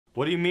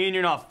What do you mean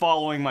you're not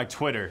following my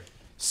Twitter?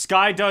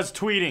 Sky does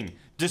tweeting.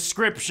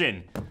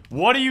 Description.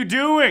 What are you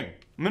doing?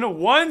 I'm in a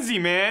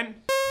onesie, man.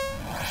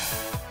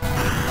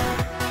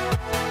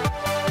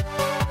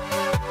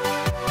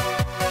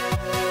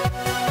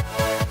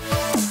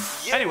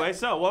 Anyway,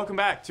 so welcome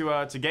back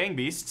to Gang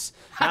Beasts.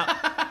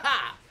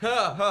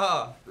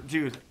 Now,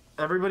 dude,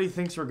 everybody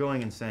thinks we're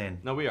going insane.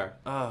 No, we are.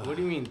 What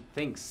do you mean,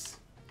 thinks?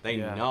 They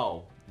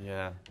know.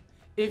 Yeah.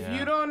 If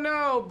you don't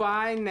know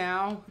by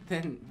now,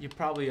 then you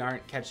probably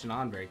aren't catching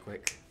on very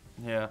quick.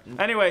 Yeah.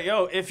 Anyway,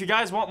 yo, if you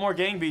guys want more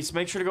Gang Beasts,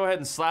 make sure to go ahead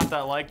and slap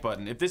that like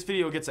button. If this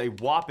video gets a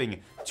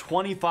whopping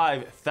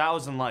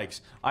 25,000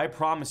 likes, I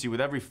promise you,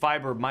 with every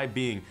fiber of my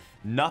being,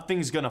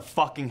 nothing's gonna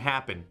fucking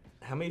happen.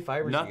 How many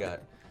fibers you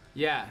got?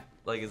 Yeah.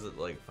 Like, is it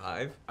like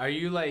 5? Are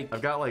you like?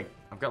 I've got like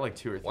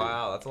 2 or 3.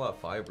 Wow, that's a lot of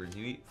fibers.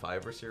 You eat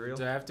fiber cereal?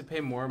 Do I have to pay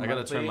more monthly? I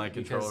gotta turn my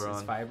controller because on.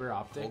 it's fiber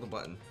optic. Hold the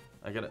button.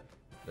 I got it.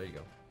 There you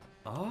go.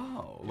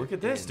 Oh, look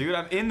at this, dude.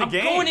 I'm in the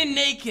game. I'm going in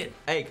naked.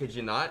 Hey, could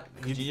you not?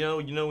 Could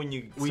you know when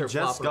you We start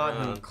just got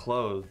flopping him around?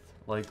 clothed.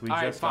 Like, we All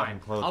right, just got fine. him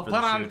clothed I'll for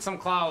put the on shoot. some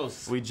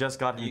clothes. We just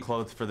got him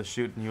clothed for the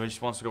shoot, and he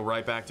just wants to go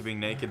right back to being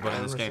naked, but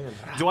in this game.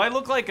 understand. Do I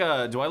look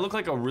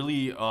like a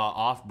really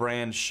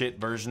off-brand shit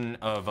version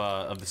of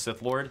the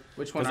Sith Lord?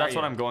 Which one? Because that's are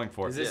what you? I'm going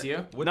for. Is this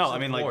you? Which No, Sith I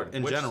mean like Lord?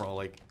 in Which- general,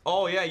 like.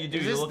 Oh yeah, you do.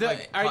 Is You this look the-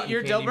 like are cotton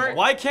you candy Dilbert? ball.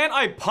 Why can't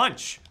I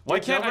punch? Why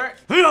can't Dilbert?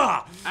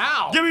 I?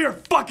 Ow! Give me your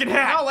fucking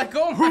hat! No, let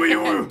go of Who my are you?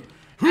 hand.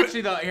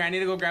 Actually, though, here I need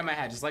to go grab my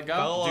hat. Just let go.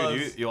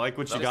 Fellas. Dude, you like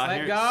what you Just got let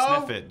here? go.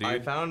 Sniff it, dude. I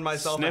found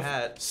myself Sniff, a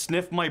hat.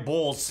 Sniff my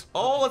balls.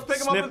 Oh, let's pick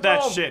him up Sniff and that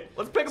throw him. shit.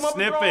 Let's pick him up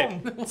Sniff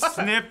and throw him. it.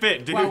 Sniff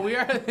it, dude. Wow, we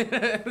are.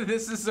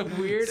 This is a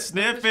weird.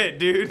 Sniff it,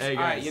 dude. Hey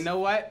All right, guys, you know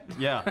what?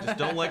 Yeah. just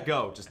don't let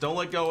go. Just don't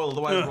let go,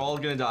 otherwise we're all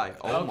gonna die.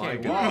 Oh my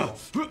Okay, god.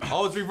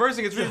 Oh, it's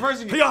reversing. It's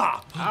reversing. Yeah.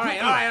 All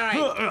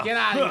right. Get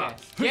out of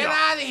here. Get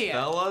out of here.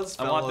 Fellas,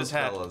 I want this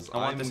hat. fellas, I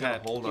want I'm this gonna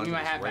hat. Hold Give on me to my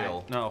this hat back.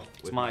 rail. No,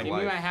 it's with mine. Give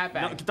me life. my hat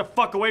No, back. get the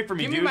fuck away from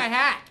me, Give dude. me my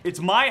hat. It's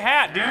my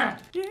hat,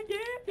 dude.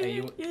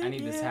 Hey, I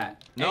need this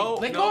hat. No,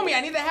 Hey, let no. go of me.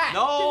 I need the hat.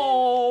 No.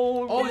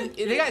 Oh,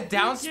 they got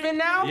downspin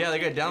now? Yeah, they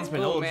got downspin.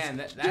 Oh, It'll man,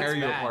 just that's tear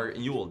you bad. apart,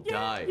 and you will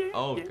die.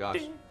 Oh gosh.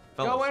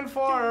 Go Fellas. in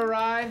for a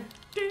ride.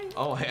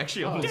 Oh, I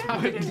actually Oh, almost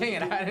dang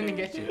it. I didn't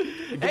get you.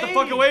 Get the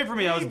fuck away from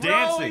me. I was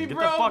dancing. Get the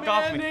fuck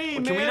off me. Hey,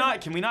 Can we man.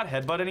 Can we not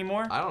headbutt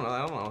anymore? I don't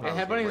know. Hey, how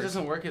this headbutting works.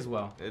 doesn't work as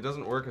well. It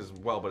doesn't work as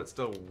well, but it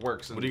still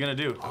works. What are you gonna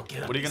do? I'll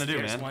get up What are you the gonna do,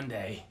 stairs man? one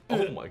day.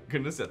 Oh my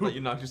goodness! I thought you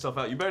knocked yourself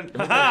out. You better.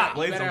 Ha-ha!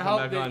 Blades Better don't hope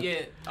come back that on.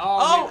 you. Oh,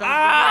 here comes the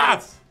ah!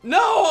 blades.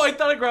 No! I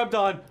thought I grabbed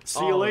on.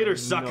 See you later, no.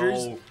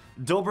 suckers.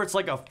 Dilbert's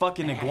like a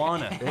fucking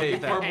iguana. Hey,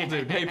 purple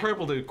dude. Hey,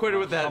 purple dude. Quit it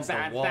with that.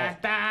 Dun, wall. dun,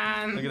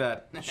 dun. Look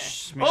at that.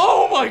 Shh, man.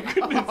 Oh my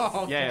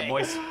goodness! Yeah,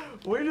 boys.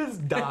 We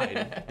just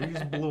died. We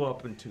just blew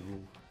up into.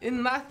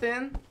 In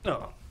nothing.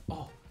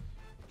 Oh,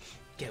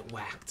 Get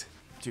whacked.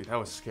 dude, that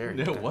was scary.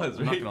 It was,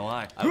 I'm not right? gonna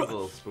lie. I was a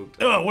little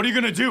spooked. What are you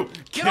gonna do?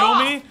 Kill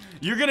off! me?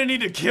 You're gonna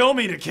need to kill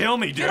me, dude.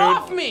 Get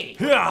off me!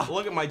 Yeah.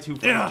 Look at my two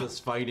friends Yeah.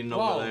 just fighting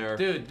Whoa, over there.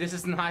 dude, this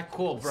is not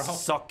cool, bro.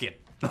 Suck it.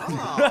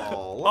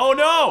 Oh, Oh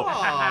no!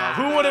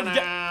 Who would have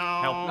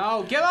help?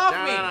 No, get off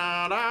me!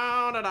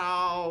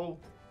 No.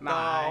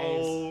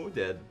 Nice.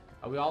 Dead.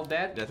 Are we all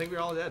dead? I think we're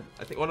all dead.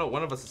 I think. Oh no,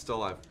 one of us is still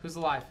alive. Who's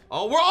alive?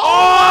 Oh, we're all.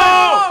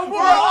 Oh! we're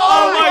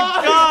Oh my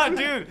alive! god,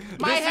 dude!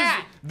 My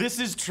hat! This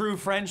is true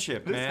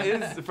friendship, man.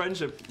 This is the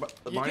friendship.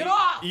 Barney. Get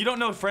off! You don't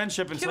know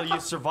friendship until you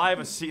off. survive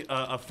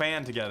a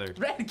fan together.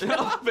 Red, get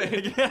off!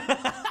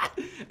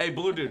 Hey,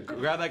 blue dude,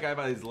 grab that guy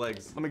by his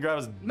legs. Let me grab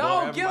his.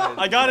 No, Grab get him by off! his-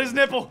 I got his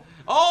nipple.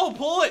 Oh,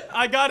 pull it!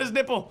 I got his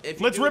nipple. If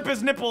you Let's do rip it-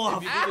 his nipple If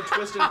off. you do the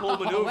twist and pull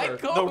maneuver,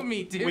 Let go The- of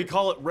me, dude. We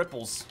call it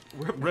ripples.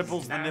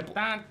 Ripples the Dun, nipple.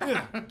 dun,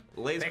 dun.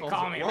 Lays They calls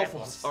call it me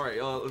waffles. Ripples. All right.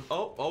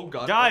 Oh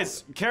god.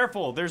 Guys,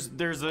 careful. There's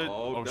a.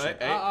 Oh, Oh hey,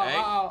 shit. hey, Uh-oh, hey,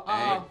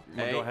 uh-oh.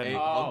 hey, Go ahead. hey,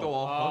 hug the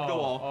wall, hug the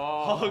wall,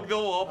 Oh. hug the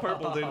wall,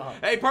 purple dude.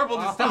 Hey, purple,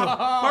 just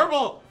stop,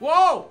 purple.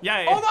 Whoa!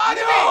 Yeah. Hold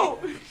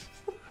on to me!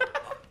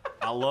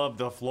 I love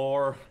the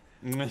floor.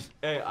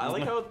 Hey, I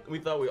like how we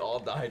thought we all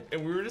died,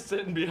 and we were just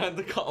sitting behind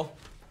the call.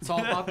 It's all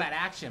about that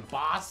action,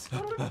 boss.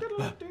 Look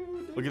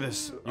at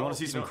this. You want to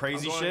see some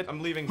crazy shit?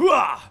 I'm leaving.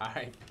 Hooah!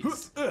 Alright,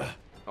 peace.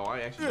 Oh,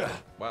 I actually.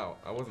 Wow,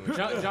 I wasn't.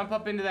 Jump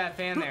up into that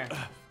fan there.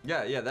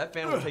 Yeah, that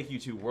fan will take you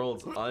to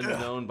worlds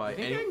unknown by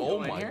think any. I can Oh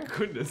go in my here?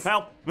 goodness.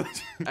 Help!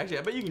 Actually,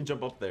 I bet you can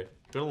jump up there.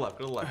 Go to the left.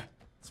 Go to the left.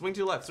 Swing to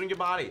your left. Swing your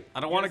body. I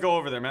don't want to go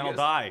over there, man. I'll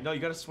die. No, you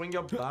gotta swing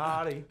your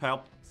body.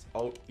 Help!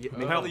 Oh, yeah,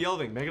 make it Help. on the yellow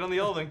thing. Make it on the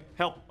yellow thing.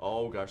 Help!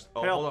 Oh gosh.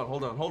 Oh, Help.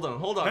 hold on. Help. Alright,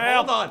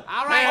 Hold on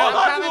I'm to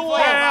coming the for wall.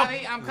 you, Help.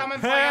 buddy. I'm coming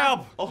for you.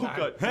 Help! Oh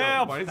god.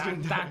 Help. Barney's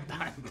Dun, gonna dun,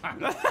 die. dun, dun,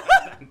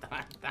 dun,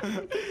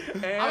 dun.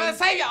 I'm gonna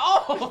save you.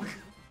 Oh!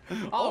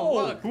 Oh,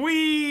 look.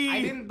 Wee!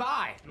 I didn't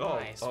die. Oh,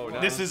 Nice. oh, work.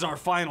 no. This is our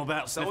final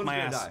battle. Sniff Someone's my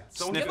gonna ass. die.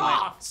 Someone's Sniff gonna my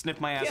die. Sniff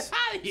my ass. Get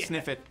out of here.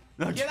 Sniff it.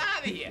 Get out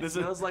of here. This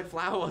is. Smells like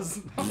flowers.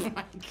 Oh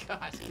my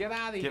gosh, get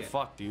out of here. Get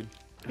fucked, dude.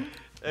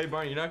 Hey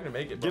Barney, you're not gonna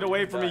make it. Get Barney. away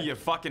You're from gonna me, die. you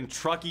fucking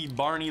trucky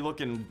Barney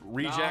looking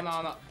reject.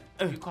 No.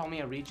 You call me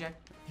a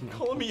reject? You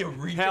calling me a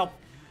reject? Help!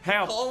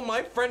 Help. Call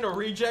my friend a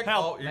reject.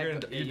 Help. Oh, you're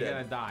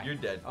gonna die. You're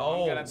You're dead.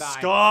 Oh, I'm gonna die.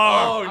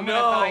 Scar. Oh, I'm no.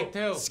 gonna die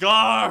too.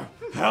 Scar,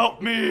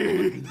 help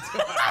me.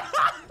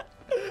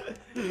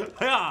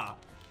 Yeah.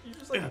 You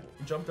just like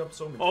jumped up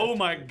so much. Oh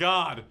my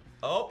God.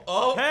 Oh.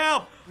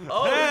 Help.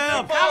 Oh,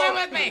 Help. Come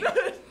with me.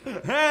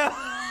 Help.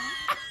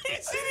 You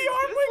see the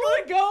arm wiggle?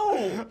 Let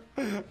go.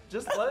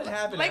 Just let it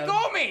happen. Let Adam.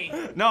 go of me.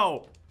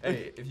 No.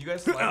 Hey, if you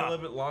guys slide a little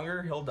bit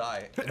longer, he'll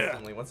die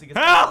instantly once he gets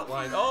to Help! that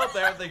line. Oh,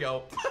 there they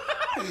go.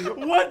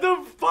 What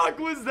the fuck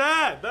was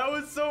that? That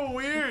was so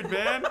weird,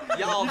 man.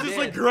 Y'all You just did.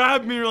 like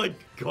grabbed me. You're like,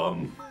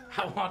 come.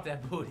 I want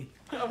that booty.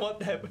 I want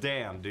that.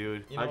 Damn,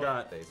 dude. You know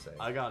what they say.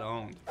 I got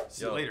owned.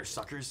 See you Yo. later,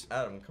 suckers.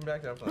 Adam, come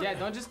back down from that. Yeah,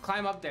 don't just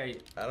climb up there.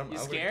 Adam, You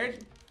I'm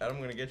scared? Adam,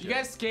 I'm gonna get you. You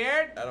guys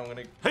scared? Adam, I'm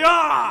gonna.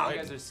 Hiya! You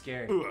guys are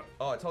scared.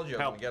 Oh, I told you I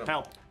was Help! gonna get him.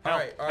 Help! All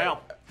Help! right, all right.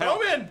 Help!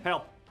 Help him!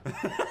 Help!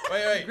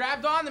 Wait.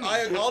 Grabbed onto me.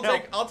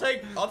 I'll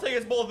take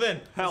us both in.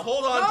 Help. Just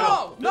hold on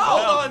to him. No, Just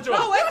hold on to him.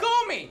 no, let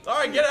go of me. All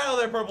right, get out of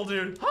there, purple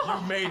dude.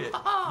 You made it.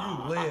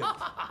 You lived.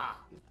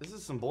 This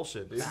is some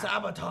bullshit, dude.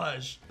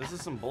 Sabotage. This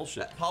is some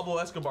bullshit. Pablo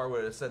Escobar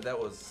would have said that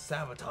was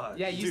sabotage.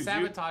 Yeah, you Dude,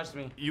 sabotaged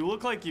me. You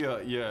look like you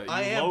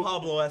I am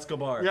Pablo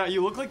Escobar. Yeah,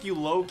 you look like you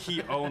low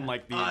key own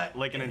like the I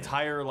like an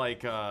entire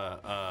like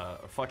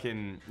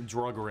fucking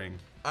drug ring.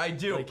 I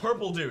do. Like-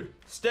 Purple dude.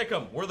 Stick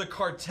 'em. We're the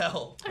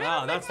cartel.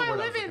 Ah, that's the my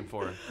word I was living. looking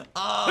for.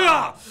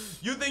 Ah,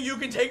 you think you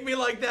can take me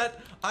like that?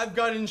 I've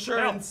got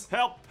insurance.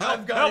 Help!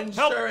 I've got help,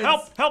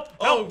 insurance. Help!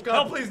 Oh, God,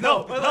 help, please,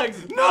 help, no. My help.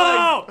 legs, my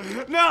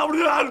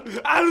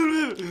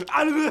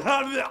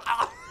No!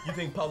 You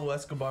think Pablo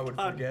Escobar would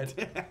forget?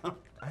 Damn.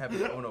 I happen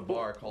to own a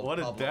bar called What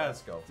a Pablo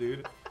death, Esco.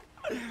 dude.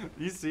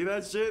 You see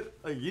that shit?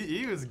 Like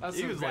he was That's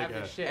he some was like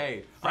graphic a shit.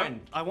 Hey,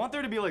 friend. I want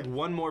there to be like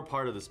one more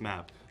part of this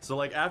map. So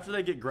like after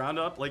they get ground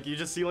up, like you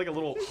just see like a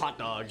little hot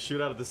dog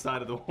shoot out of the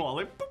side of the wall.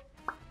 Like, boop.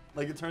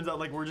 Like it turns out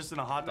like we're just in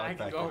a hot I dog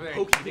can go over factory.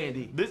 there.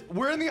 Pokey Candy.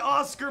 We're in the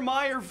Oscar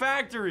Mayer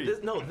factory.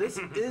 This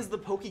is the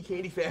Pokey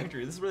Candy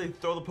factory. This is where they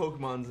throw the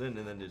Pokemons in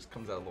and then it just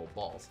comes out little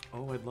balls.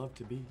 Oh, I'd love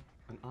to be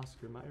an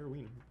Oscar Mayer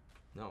wiener.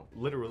 No.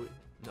 Literally.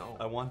 No.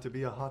 I want to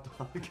be a hot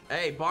dog.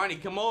 Hey, Barney,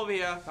 come over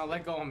here. No,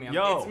 let go of me.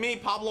 Yo. It's me,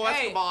 Pablo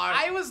Hey, Escobar.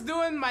 I was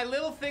doing my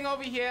little thing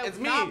over here. It's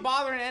not me.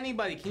 bothering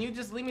anybody. Can you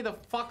just leave me the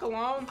fuck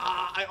alone?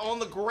 I own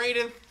the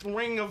greatest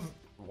ring of.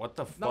 What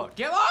the No, fuck?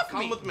 get off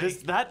Come me. with me.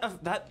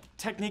 That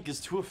technique is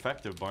too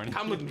effective, Barney.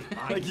 Come with me.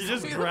 Like you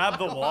just grab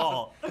the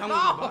wall. Come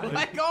No, with me, Barney.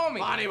 let go of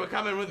me. Barney, we're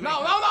coming with me.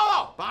 No.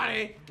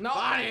 Barney. No,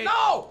 Barney.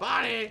 no.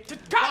 Barney.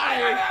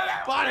 Barney.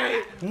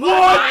 Barney.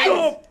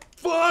 What the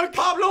fuck?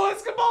 Pablo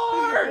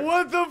Escobar.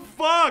 What the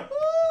fuck?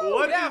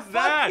 What is Yeah, fuck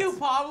that? you,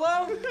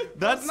 Pablo.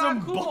 That's not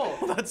some cool.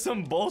 That's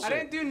some I bullshit.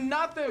 didn't do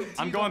nothing. To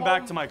I'm you going the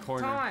back whole to my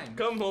corner. Time.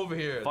 Come over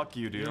here. Fuck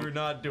you, dude. You're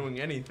not doing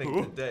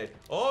anything today.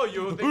 Oh,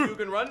 you think you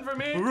can run from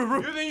me?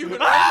 You think you can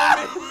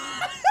run from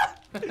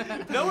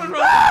me? No one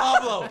runs from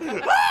Pablo.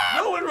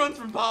 No one runs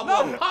from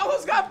Pablo. No,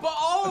 Pablo's got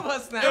all of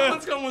us now.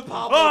 Everyone's going with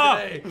Pablo Ah!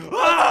 today. Let's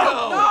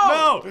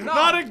Ah! go. No, No.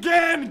 not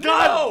again!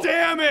 God No.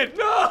 damn it!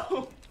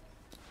 No.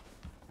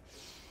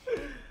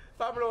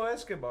 Pablo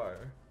Escobar.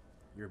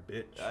 You're a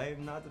bitch. I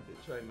am not the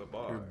bitch. I'm a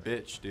bar. You're a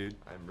bitch, dude.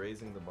 I'm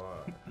raising the bar.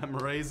 I'm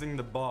raising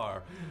the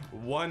bar,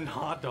 one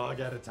hot dog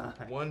at a time.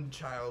 One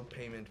child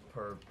payment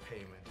per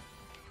payment.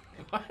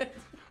 What?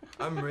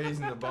 I'm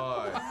raising the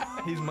bar.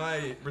 He's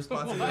my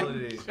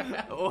responsibility.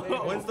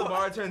 Oh. Once the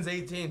bar turns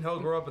 18, he'll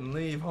grow up and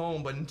leave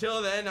home. But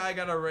until then, I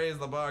gotta raise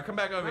the bar. Come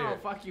back over No, here.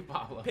 fuck you,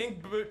 Pablo.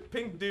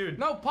 Pink dude.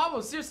 No,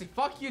 Pablo, seriously,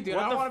 fuck you, dude.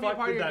 I What don't want the to be a fuck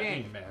part of did your that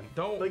game. mean, man?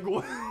 Don't. Like,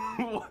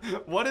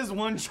 what does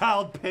one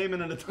child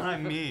payment at a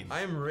time mean?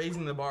 I am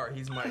raising the bar.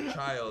 He's my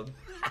child.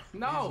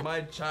 No, He's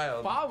my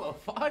child. Pablo,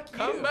 fuck you.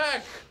 Come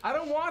back. I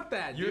don't want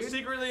that, You're dude.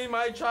 secretly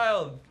my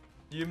child.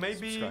 You may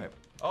be. Subscribe.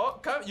 Oh,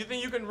 come. You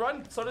think you can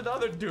run? So did the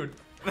other dude.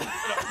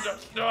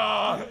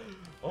 Oh,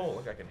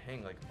 look, I can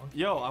hang like a monkey.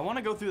 Yo, I want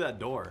to go through that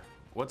door.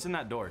 What's in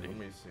that door, dude? Let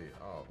me see.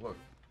 Oh, look.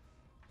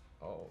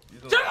 Oh, you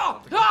don't Shut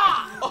up!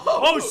 Ah!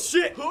 Oh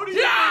shit! Who do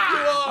you Yeah! think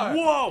you are?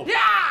 Whoa! Yeah!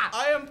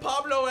 I am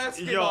Pablo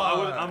Escobar. Yo,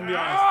 I'm gonna be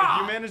honest.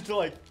 If you managed to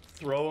like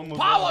throw him with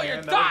Pablo, one you're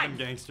hand, that would've done.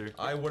 been gangster.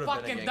 I would have been a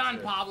Fucking gangster. done,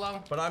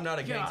 Pablo. But I'm not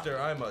a Yeah. gangster.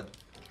 I'm a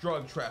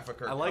drug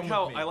trafficker. I like Come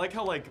how with me.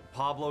 like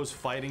Pablo's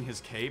fighting his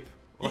cape.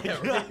 Like, Yeah,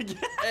 right?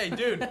 Hey,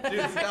 dude,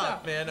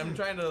 stop, man. I'm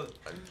trying to.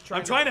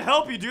 I'm trying to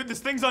help you, dude. This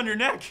thing's on your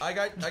neck. I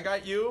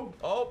got you.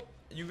 Oh,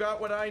 you got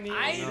what I need.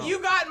 You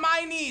got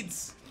my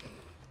needs.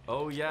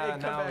 Oh yeah, Hey,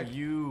 come now back.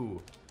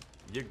 you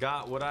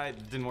got what I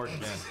didn't work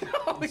again.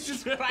 We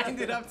just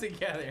grinded up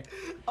together.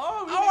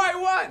 Oh, I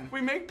won.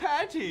 we make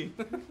patchy.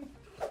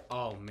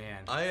 Oh man.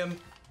 I am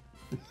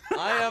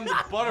the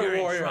butter You're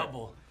warrior. in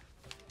trouble.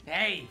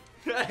 Hey.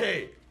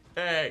 Hey.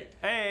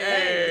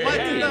 Hey, What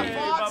did the hey,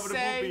 fox Baba the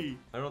say? Boopy.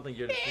 I don't think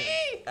you're.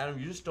 Adam,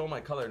 you just stole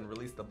my color and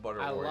released the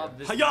butter I warrior. love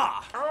this. Hiya!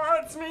 Oh,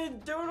 it's me.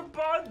 Do the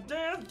bud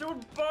dance. Do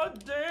the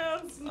bud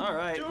dance. All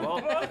right, Do well,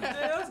 the bud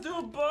dance.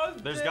 Do the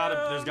bud there's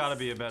dance. gotta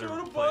be a better Do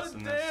the place bud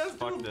than dance, this. do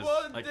Fuck the this.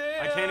 bud Like,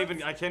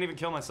 dance. I can't even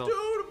kill myself.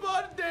 Do the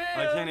bud dance.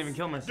 I can't even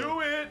kill myself. Do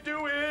it.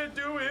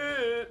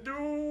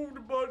 Do the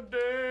bud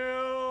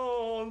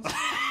dance.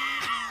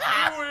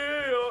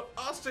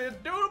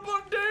 said, do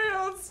a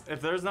dance.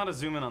 If there's not a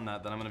zoom in on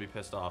that, then I'm gonna be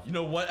pissed off. You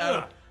know what,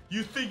 Adam?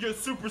 You think you're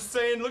Super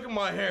Saiyan? Look at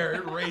my hair.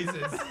 It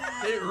raises.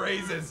 It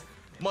raises.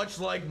 Much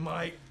like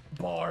my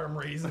bar I'm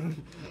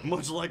raising.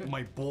 Much like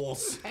my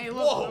balls. Hey,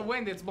 look, Whoa. the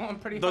wind, it's blowing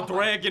pretty The hard.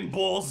 dragon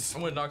balls.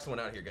 I'm gonna knock someone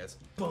out here, guys.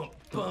 Bump,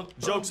 bump.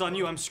 Joke's on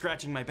you, I'm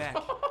scratching my back.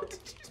 Oh, did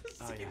you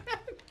just Oh, see yeah.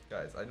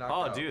 Guys, I knocked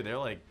Oh, out. dude, they're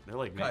like Guys,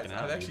 making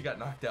out. I've actually dude. got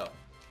knocked out.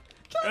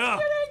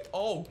 Ugh.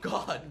 Oh,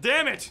 God.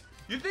 Damn it!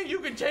 You think you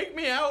can take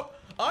me out?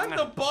 I'm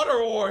the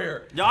Butter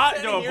Warrior. Yeah,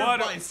 Standing no, here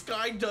butter. by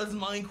Sky Does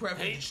Minecraft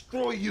and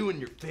destroy you and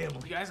your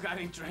family. You guys got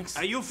any drinks?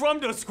 Are you from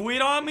the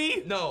Squid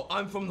Army? No,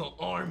 I'm from the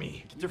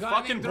army. Get your got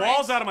any fucking drinks?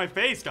 balls out of my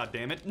face,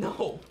 goddammit.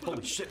 No.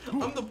 Holy shit.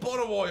 I'm the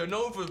Butter Warrior,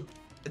 known for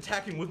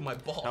attacking with my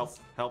balls. Help,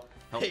 help,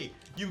 help. Hey,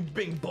 you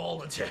big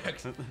ball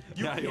attack. You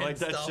Yeah, can't you like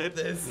that stop shit?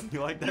 this. You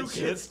like that You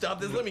shit? can't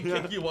stop this. Let me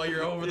kick you while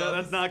you're over Yeah, there.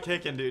 that's not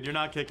kicking, dude. You're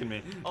not kicking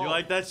me. Oh. You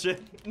like that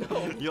shit?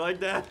 No. You like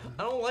that?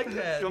 I don't like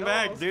that. Come No,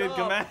 back, dude, stop.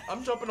 come back.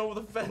 I'm jumping over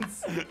the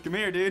fence. Come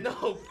here, dude.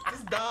 No,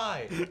 just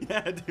die.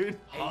 Yeah, dude.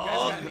 Hey, you guys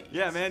got any,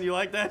 Yeah, man, you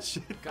like that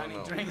shit? got any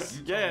No. drinks?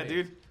 You tell Yeah, me.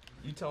 dude.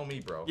 You tell me,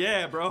 bro.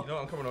 Yeah, bro. You know,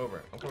 I'm coming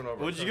over. I'm coming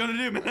over. What you gonna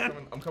do, man?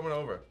 I'm coming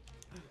over.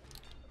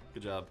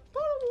 Good job.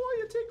 Butter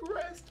Warrior, take a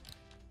rest.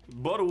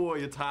 Butter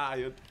Warrior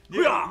tired.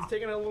 Yeah, he's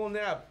taking a little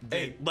nap.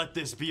 Hey, let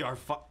this be our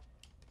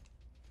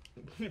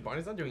Hey,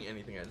 Bonnie's not doing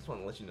anything. I just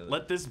want to let you know that.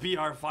 let this be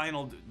our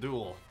final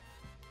duel.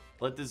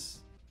 Let this.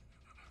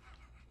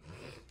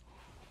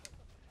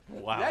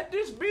 Wow. Let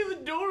this be the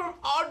duel of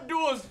our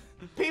duels.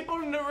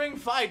 People in the ring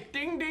fight.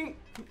 Ding ding.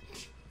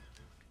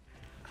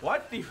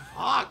 What the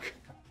fuck?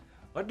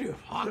 What the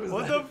fuck was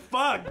What that? the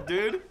fuck,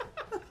 dude?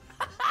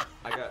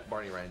 I got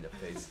Barney right in the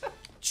face.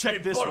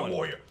 Check this Butter one.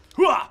 Warrior.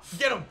 Hooah!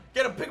 Get him!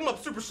 Get him! Pick him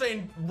up, Super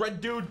Saiyan red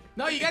dude.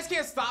 No, you guys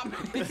can't stop me.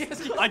 You guys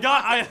can't-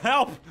 I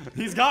help.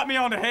 He's got me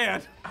on the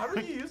hand. How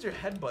do you use your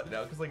headbutt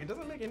now? Because like it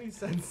doesn't make any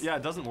sense. Yeah,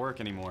 it doesn't work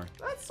anymore.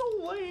 That's so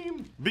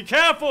lame. Be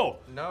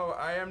careful! No,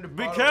 I am the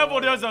Be Butter careful,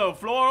 Warrior. there's a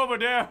floor over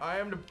there. I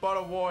am the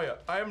Butter Warrior.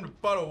 I am the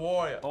Butter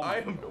Warrior. Oh I my,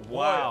 am the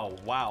wow, warrior.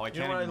 wow, I You know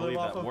can't what I even live believe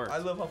off that of? worked. I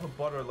live off of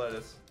butter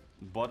lettuce.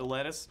 Butter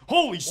lettuce?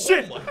 Holy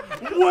shit! my-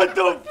 What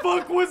the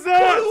fuck was Butter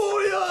that?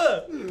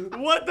 Warrior!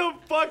 What the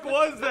fuck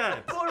was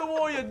that? Butter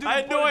Warrior, dude. I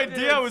had no butter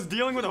idea I dance. was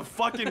dealing with a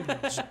fucking.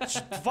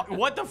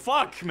 What the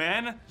fuck,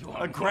 man?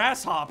 A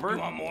grasshopper. You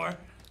want more?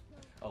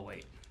 Oh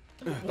wait.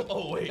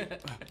 Oh wait.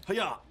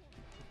 Yeah.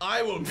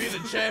 I will be the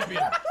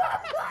champion.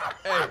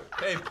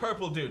 Hey,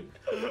 purple dude.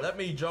 Let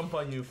me jump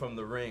on you from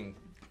the ring.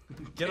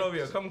 Get over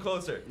here. Come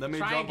closer. Let me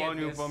Try and jump get on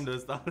you this. from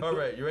this. All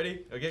right, you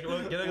ready? Okay, get a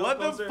little What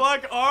closer. the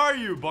fuck are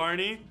you,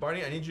 Barney?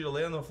 Barney, I need you to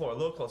lay on the floor. A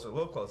little closer, a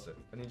little closer.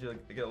 I need you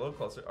to get a little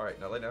closer. All right,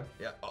 now lay down.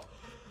 Yeah. Oh.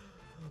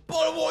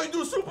 Butter Warrior,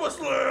 do super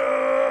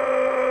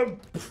slam!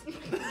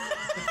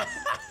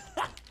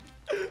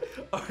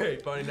 All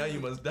right, Barney, now you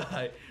must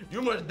die.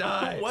 You must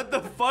die. What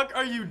the fuck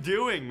are you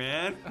doing,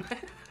 man?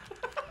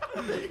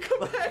 Come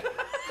back.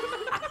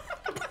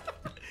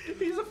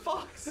 He's a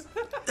fox.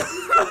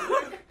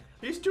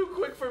 He's too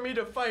quick for me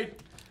to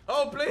fight.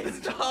 Oh, please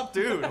stop.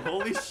 Dude,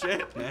 holy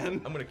shit,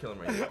 man. I'm gonna kill him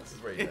right now. This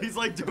is where he He's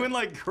like doing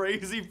like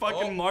crazy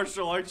fucking Oh.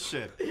 martial arts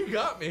shit. He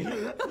got me.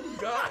 He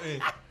got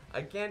me.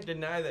 I can't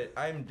deny that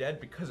I'm dead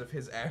because of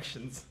his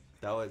actions.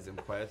 That was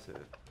impressive.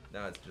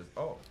 Now it's just,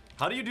 oh.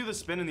 How do you do the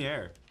spin in the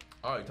air?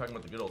 Oh, you're talking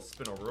about the good old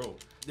spin a row.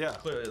 Yeah.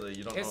 Clearly,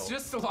 you don't It's know.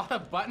 just a lot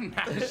of button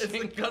It's the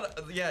mashing. gut,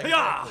 yeah.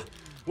 Yeah. Exactly.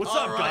 What's All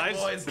up, right,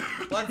 guys? boys.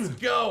 Let's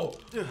go.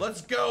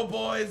 Let's go,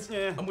 boys.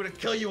 Yeah. I'm gonna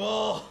kill you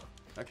all.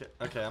 Okay,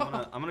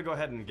 I'm gonna go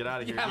ahead and get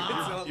out of here.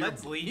 Yeah,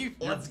 let's leave.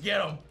 Let's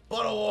get him.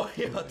 Butter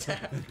Warrior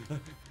attack.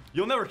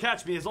 You'll never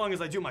catch me as long as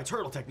I do my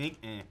turtle technique.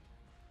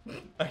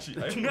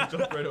 Actually, I'm gonna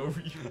jump right over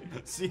you.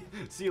 See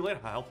you later,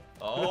 Hal.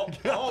 Oh,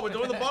 we're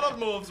doing the butter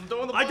moves. We're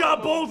doing the I butter got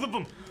moves. both of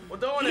them. We're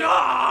doing it.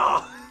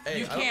 Yeah! Hey,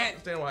 You I don't can't-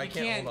 understand why I you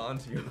can't can't. hold on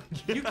to you.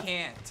 You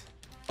can't.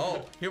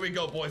 Oh, here we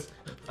go, boys.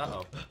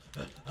 Uh-oh.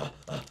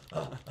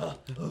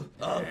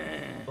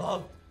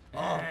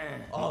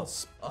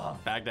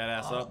 Back that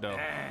ass up, though.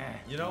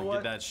 You know Get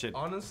what? that shit.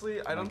 Honestly,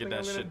 I don't get think that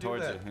I'm gonna shit do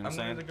towards that. you, you know what I'm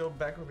I'm going to saying? go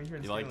back over here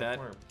and You stand like on the that?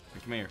 corner.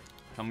 Come here.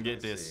 Come get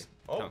Let's this. see.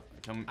 Oh.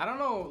 Come. I don't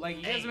know, like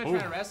you guys have been Ooh.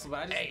 trying to wrestle, but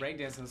I just Hey,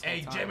 breakdancing this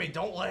Hey, whole time. Jimmy,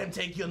 don't let him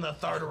take you in the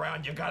third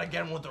round. You gotta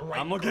get him with the right.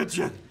 I'm gonna get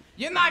you.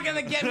 You're not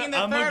gonna get me in the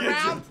I'm gonna third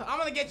get you. round. I'm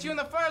gonna get you in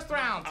the first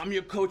round. I'm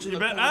your coach in You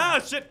the bet. corner. Ah,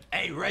 shit.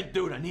 Hey, red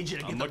dude, I need you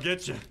to I'm get gonna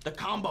get you. the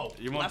combo.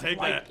 You won't left, take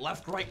right, that.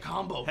 Left, right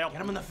combo. Help.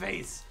 Get him in the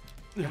face.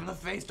 Get him in the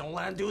face. Don't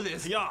let him do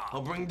this. Yeah.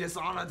 He'll bring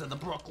dishonor to the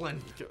Brooklyn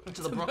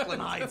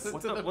Heights.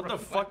 What the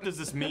fuck does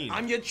this mean?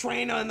 I'm your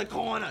trainer in the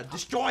corner.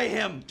 Destroy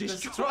him.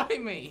 Destroy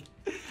me.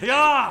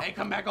 Yeah. Hey,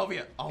 come back over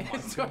here. Oh my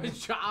It's your goodness.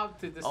 job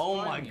to destroy Oh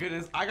my me.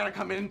 goodness. I gotta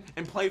come in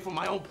and play for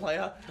my own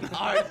player.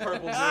 All right,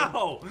 purple dude.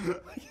 Ow.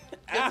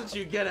 That's what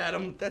you get,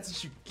 Adam. That's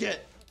what you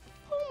get.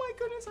 Oh my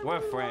goodness.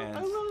 We're friends.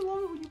 I really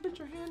love it when you put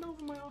your hand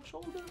over my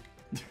shoulder.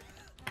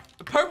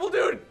 Purple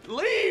dude,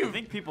 leave! I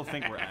think people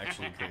think we're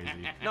actually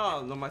crazy.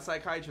 No, my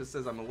psychiatrist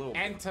says I'm a little.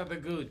 Enter the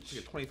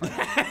gooch.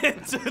 25.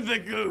 Into the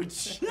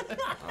gooch.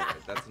 Alright,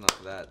 that's enough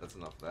of that. That's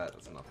enough of that.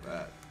 That's enough of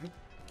that.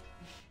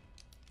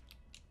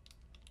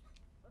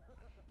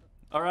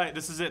 All right,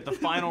 this is it. The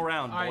final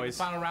round, All right, boys.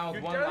 final round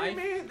with You're one telling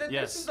life. me that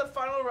Yes. this is the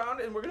final round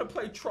and we're gonna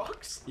play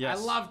trucks? Yes.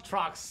 I love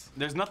trucks.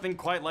 There's nothing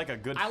quite like a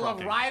good I love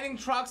trucking. riding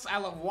trucks. I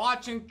love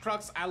watching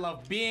trucks. I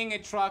love being a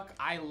truck.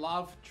 I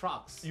love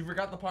trucks. You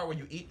forgot the part where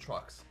you eat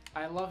trucks.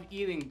 I love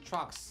eating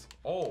trucks.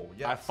 Oh,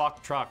 yes. I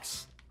fuck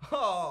trucks.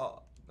 Oh,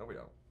 no, we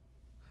don't.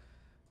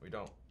 We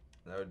don't.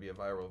 That would be a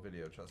viral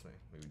video, trust me.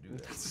 We would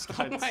do that.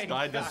 Sky, my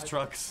Sky does God.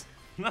 trucks.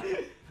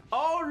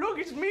 Oh, look,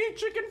 it's me,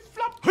 Chicken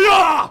Flop.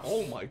 Yeah!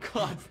 Oh my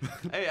god.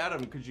 Hey,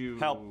 Adam, could you...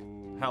 Help.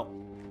 Help.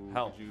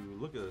 Help. Could you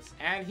look at this?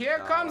 And here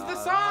comes the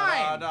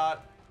sign.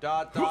 Dot,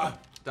 dot, dot,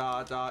 dot,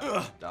 dot,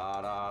 dot,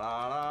 dot,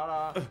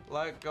 dot, dot.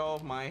 Let go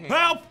of my hand.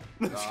 Help!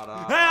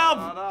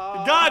 Help!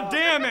 God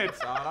damn it!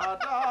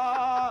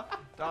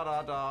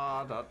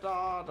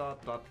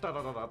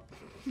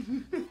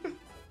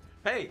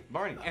 Hey,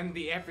 Barney. And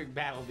the epic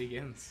battle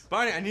begins.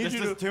 Barney, I need This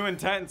you is to... too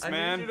intense, I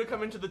man. need you to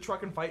come into the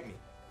truck and fight me.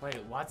 Wait,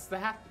 what's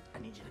that? I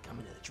need you to come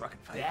into the truck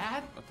and fight me.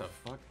 Dad? What the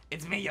fuck?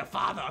 It's me, your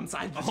father,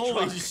 inside this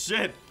Holy truck.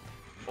 shit!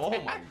 Oh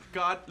my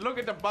god, look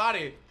at the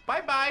body.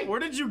 Bye-bye. Where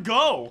did you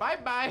go?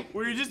 Bye-bye.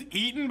 Were you just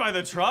eaten by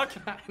the truck?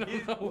 I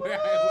don't know where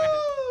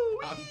I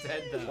went. I'm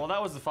dead though. Well,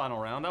 that was the final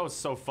round. That was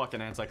so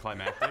fucking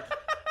anticlimactic.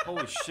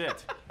 Holy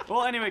shit.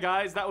 Well, anyway,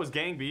 guys, that was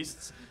Gang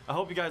Beasts. I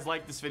hope you guys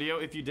liked this video.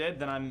 If you did,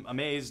 then I'm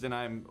amazed and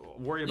I'm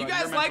worried You about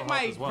your guys mental like health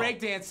my as well.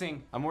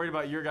 breakdancing? I'm worried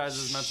about your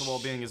guys' mental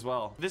well-being as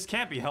well. This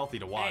can't be healthy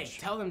to Hey, watch.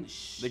 tell them.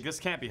 Shh. Like, this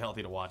can't be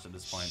healthy to watch at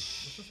this point.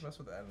 Let's just mess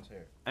with Adam's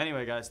hair.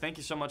 Anyway, guys, thank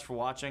you so much for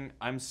watching.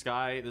 I'm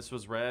Sky. This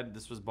was Red.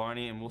 This was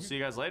Barney, and we'll see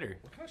you guys later.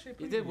 What kind of shape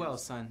You are did well,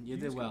 son. You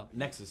did well.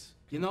 Nexus.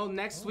 You know,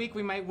 next week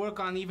we might work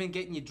on even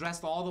getting you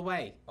dressed all the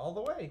way. All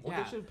the way. We'll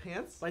Yeah. get you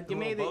pants. But the you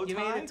made little it. You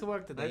bow made tie, it to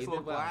work today. Nice You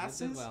little did well.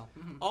 glasses. You did well.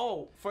 Mhm.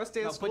 Oh, first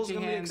day No, of school put is your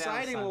gonna be hand down,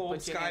 exciting, son. little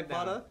Put your Sky hand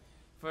down.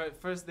 butter.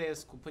 First day of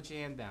school, put your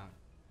hand down.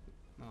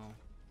 No.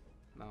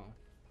 No.